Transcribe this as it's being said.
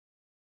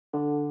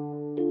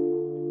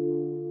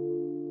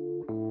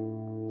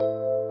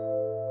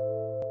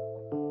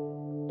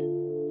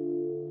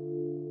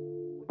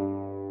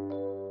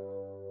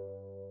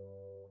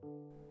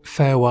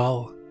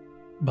farewell,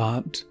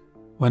 but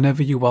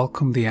whenever you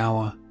welcome the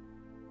hour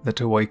that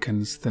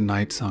awakens the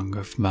night song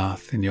of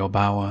mirth in your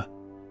bower,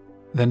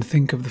 then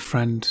think of the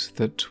friend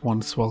that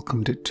once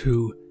welcomed it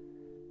too,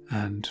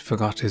 and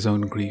forgot his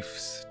own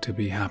griefs to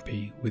be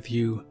happy with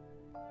you.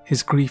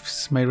 His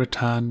griefs may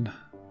return,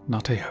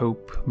 not a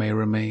hope may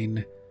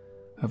remain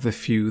of the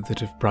few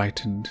that have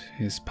brightened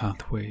his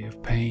pathway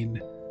of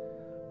pain,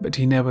 but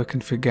he never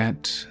can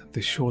forget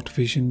the short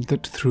vision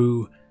that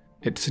threw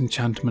its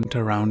enchantment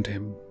around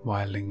him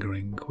while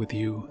lingering with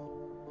you.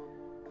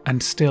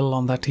 And still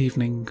on that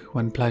evening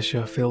when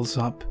pleasure fills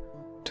up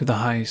to the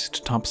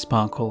highest top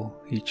sparkle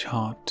each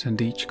heart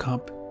and each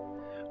cup,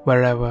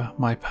 wherever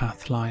my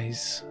path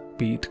lies,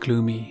 be it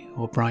gloomy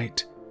or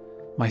bright,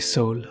 my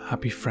soul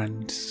happy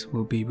friends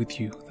will be with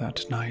you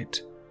that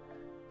night,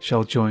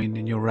 shall join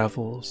in your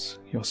revels,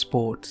 your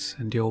sports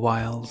and your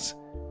wiles,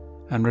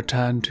 and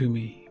return to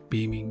me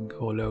beaming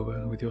all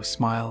over with your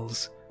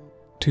smiles,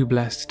 too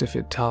blessed if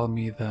it tell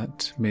me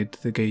that mid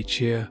the gay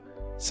cheer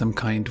some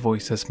kind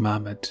voice has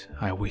murmured,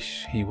 I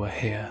wish he were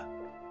here.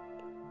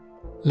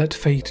 Let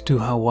fate do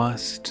her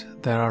worst,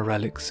 there are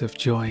relics of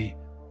joy,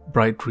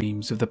 bright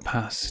dreams of the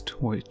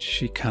past which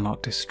she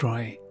cannot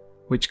destroy,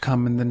 which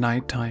come in the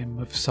night time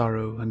of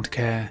sorrow and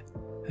care,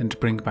 and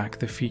bring back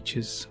the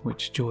features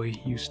which joy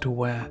used to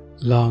wear.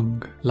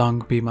 Long,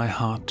 long be my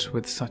heart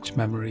with such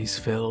memories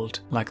filled,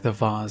 like the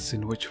vase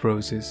in which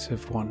roses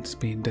have once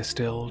been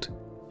distilled.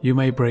 You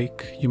may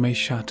break, you may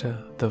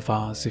shatter the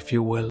vase if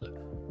you will,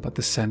 but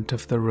the scent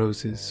of the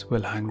roses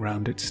will hang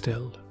round it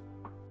still.